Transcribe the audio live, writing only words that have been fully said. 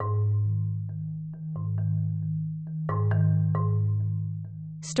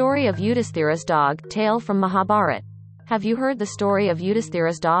Story of Yudhisthira's dog, tale from Mahabharata. Have you heard the story of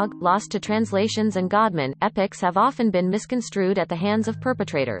Yudhisthira's dog? Lost to translations and Godman, epics have often been misconstrued at the hands of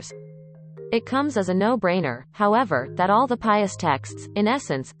perpetrators. It comes as a no-brainer, however, that all the pious texts, in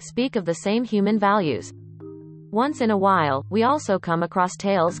essence, speak of the same human values. Once in a while, we also come across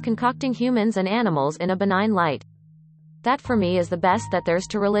tales concocting humans and animals in a benign light. That for me is the best that there's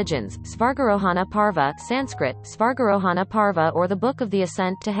to religions. Svargarohana Parva, Sanskrit, Svargarohana Parva, or the Book of the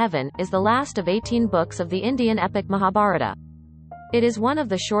Ascent to Heaven, is the last of 18 books of the Indian epic Mahabharata. It is one of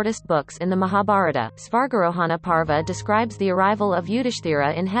the shortest books in the Mahabharata. Svargarohana Parva describes the arrival of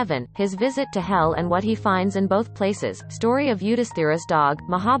Yudhishthira in heaven, his visit to hell and what he finds in both places. Story of Yudhisthira's dog,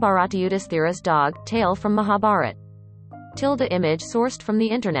 Mahabharata. Yudhisthira's dog, tale from Mahabharata. Image sourced from the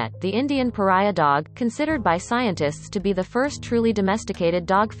internet. The Indian pariah dog, considered by scientists to be the first truly domesticated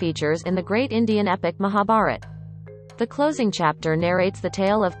dog, features in the great Indian epic Mahabharata. The closing chapter narrates the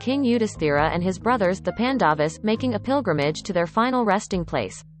tale of King Yudhisthira and his brothers, the Pandavas, making a pilgrimage to their final resting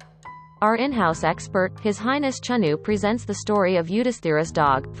place. Our in-house expert, His Highness Chanu, presents the story of Yudhisthira's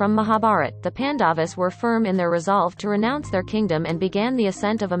dog, from Mahabharata. The Pandavas were firm in their resolve to renounce their kingdom and began the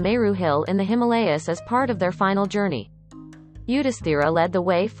ascent of a Meru hill in the Himalayas as part of their final journey. Yudhisthira led the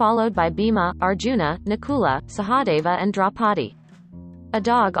way, followed by Bhima, Arjuna, Nakula, Sahadeva and Draupadi. A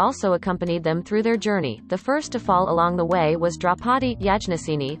dog also accompanied them through their journey. The first to fall along the way was Draupadi.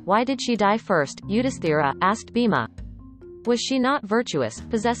 Yajnasini. Why did she die first? Yudhisthira asked Bhima. Was she not virtuous,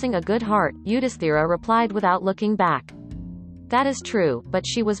 possessing a good heart? Yudhisthira replied without looking back. That is true, but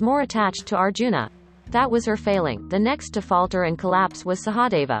she was more attached to Arjuna. That was her failing. The next to falter and collapse was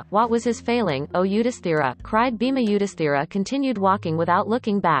Sahadeva. What was his failing, O Yudhisthira? Cried Bhima. Yudhisthira continued walking without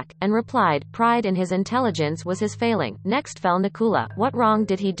looking back, and replied, pride in his intelligence was his failing. Next fell Nakula. What wrong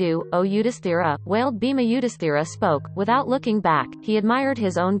did he do, O Yudhisthira? Wailed Bhima. Yudhisthira spoke, without looking back, he admired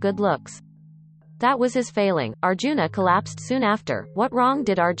his own good looks. That was his failing. Arjuna collapsed soon after. What wrong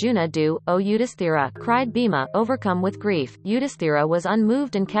did Arjuna do, O Yudhisthira? Cried Bhima, overcome with grief. Yudhisthira was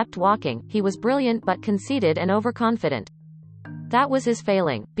unmoved and kept walking. He was brilliant but conceited and overconfident. That was his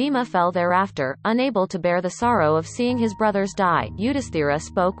failing. Bhima fell thereafter, unable to bear the sorrow of seeing his brothers die. Yudhisthira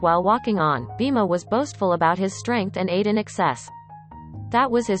spoke while walking on. Bhima was boastful about his strength and ate in excess. That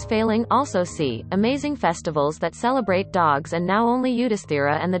was his failing. Also see, amazing festivals that celebrate dogs, and now only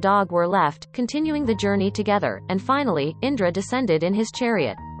Yudhisthira and the dog were left, continuing the journey together, and finally, Indra descended in his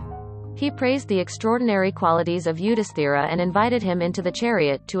chariot. He praised the extraordinary qualities of Yudhisthira and invited him into the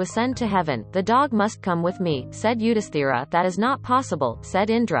chariot to ascend to heaven. The dog must come with me, said Yudhisthira. That is not possible, said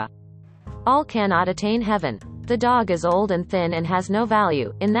Indra. All cannot attain heaven. The dog is old and thin and has no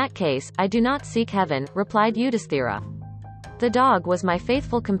value. In that case, I do not seek heaven, replied Yudhisthira. The dog was my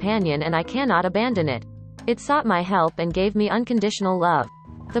faithful companion and I cannot abandon it. It sought my help and gave me unconditional love.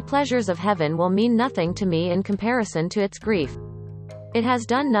 The pleasures of heaven will mean nothing to me in comparison to its grief. It has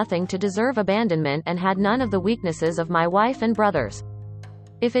done nothing to deserve abandonment and had none of the weaknesses of my wife and brothers.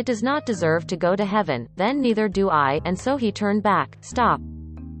 If it does not deserve to go to heaven, then neither do I, and so he turned back. Stop!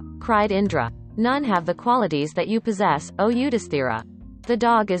 Cried Indra. None have the qualities that you possess, O Yudhisthira. The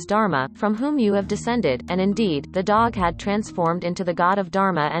dog is Dharma, from whom you have descended, and indeed, the dog had transformed into the god of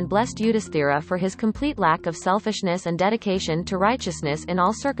Dharma and blessed Yudhisthira for his complete lack of selfishness and dedication to righteousness in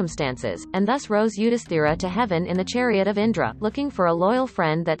all circumstances, and thus rose Yudhisthira to heaven in the chariot of Indra. Looking for a loyal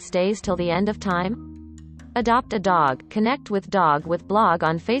friend that stays till the end of time? Adopt a dog. Connect with Dog with blog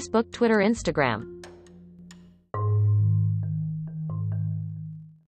on Facebook, Twitter, Instagram.